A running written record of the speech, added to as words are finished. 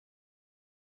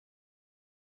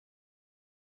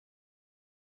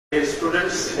Dear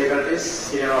students, faculties,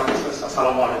 senior officers,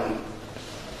 assalamu alaikum.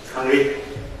 Hungry?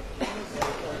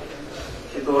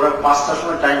 Kintu ora 5টার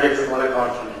সময় time দিতে তোমাদের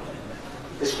খাওয়ার জন্য।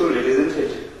 It's too late, isn't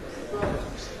it?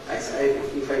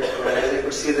 If I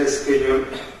could see the schedule,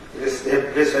 they have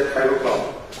placed at 5 o'clock.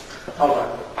 However,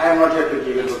 I am not here to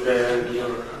give you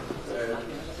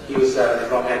use the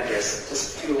wrong address. Just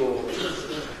to.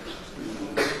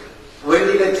 When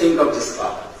did I think of this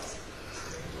club?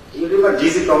 You remember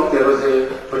DZ-Talk, there was a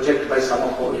project by some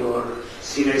of your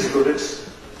senior students.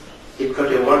 It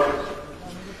got a award.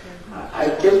 I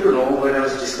came to know when I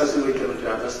was discussing with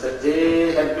others that they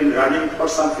had been running for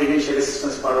some financial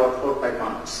assistance for about 4 or 5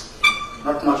 months.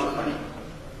 Not much of money.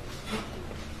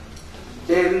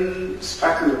 Then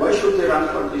struck me, why should they run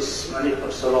for this money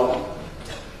for so long?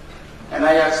 And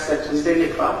I asked that, is there any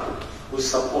club who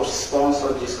supports,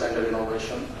 sponsors this kind of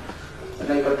innovation? And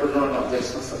I got to know, no, there is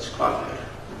no such club here.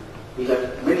 We have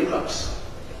many clubs.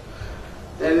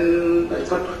 Then I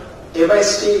thought,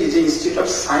 aowc is the Institute of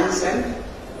Science and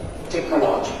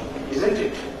Technology, isn't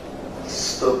it?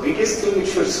 So the biggest thing, it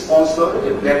should sponsor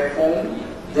a platform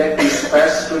that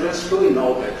inspires students to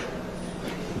innovate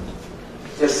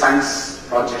their science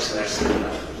projects and etc.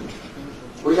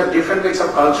 We have different kinds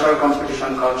of cultural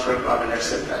competition, cultural club and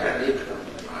etc. And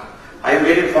I am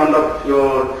very fond of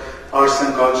your arts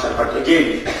and culture, but again,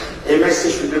 aowc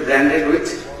should be branded with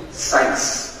science.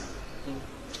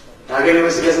 Dhaka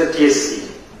University has a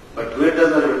TSC, but Kuwait does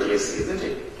not have a TSC, isn't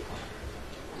it?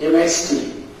 MST,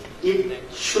 it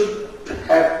should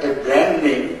have a brand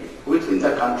name within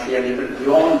the country and even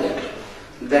beyond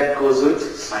that goes with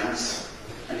science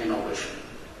and innovation.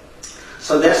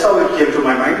 So that's how it came to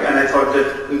my mind, and I thought that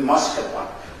we must have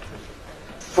one.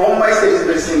 From my side, it's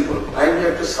very simple. I am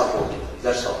here to support you,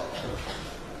 that's all.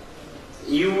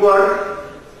 You are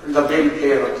the main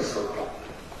player of this whole club.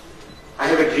 I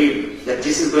have a dream that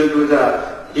this is going to be the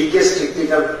biggest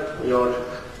technical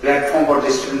platform for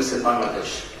the students in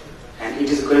Bangladesh. And it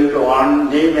is going to earn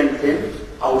name and fame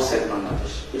outside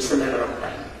Bangladesh. It's a matter of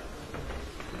time.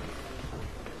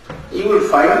 You will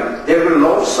find there will be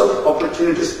lots of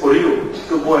opportunities for you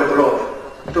to go abroad,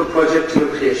 to project your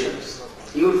creations.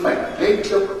 You will find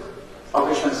plenty of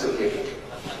occasions to get it.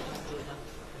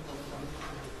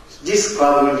 This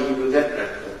club will give you that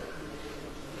platform.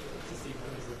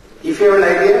 If you have an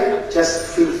idea,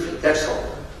 just feel free, that's all.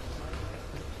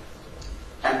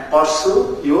 And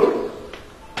pursue your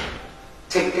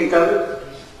technical,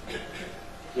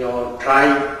 your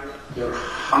drive, your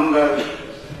hunger,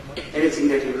 anything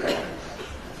that you have.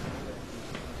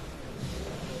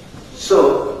 So,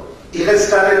 it has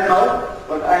started now,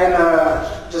 but I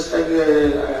am just like,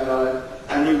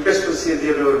 I'm impressed to see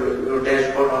your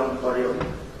dashboard for your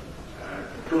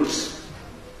tools.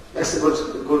 That's a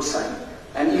good sign.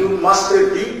 And you must have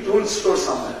a big tool store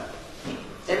somewhere.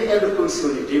 Any kind of tools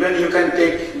you need. Even you can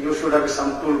take, you should have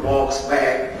some toolbox,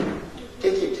 bag.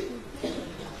 Take it.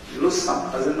 Lose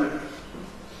some, doesn't matter.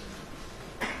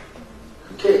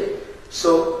 Okay.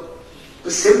 So,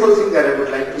 the simple thing that I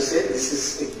would like to say, this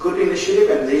is a good initiative,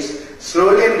 and this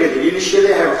slowly and gradually.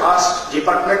 Initially I have asked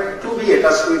department to be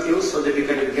attached with you so that we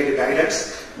can get a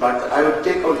guidance, but I would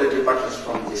take out the departments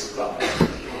from this club.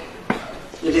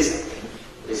 It is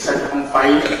set from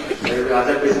 5, there will be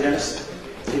other presidents.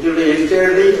 It will be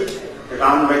entirely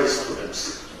run by the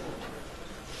students.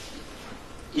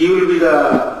 You will be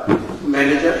the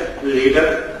manager,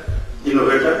 leader,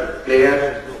 innovator,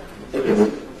 player,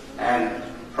 everything. And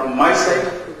from my side,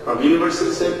 from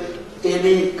university side,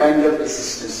 any kind of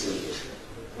assistance you need.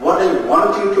 What I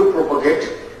want you to propagate,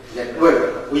 that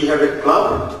well, we have a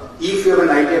club. If you have an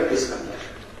idea, please come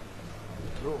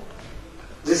here.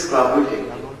 This club will help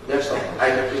you. That's all. I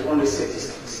have to only say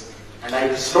these things. And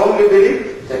I strongly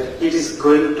believe that it is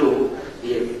going to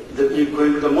be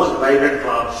the most vibrant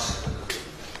clubs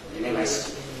in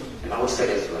MIT and outside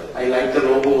as well. I like the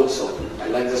logo also. I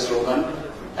like the slogan.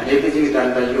 And everything is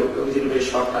done by you within a very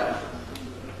short time.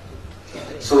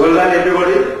 So well done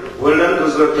everybody. Well done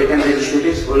those who have taken the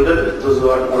initiatives. Well done those who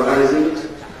are organizing it.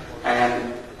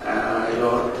 And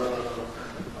your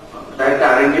director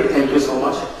R&D, thank you so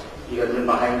much. You have been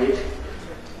behind it.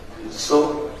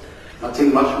 So,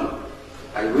 nothing much more.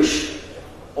 I wish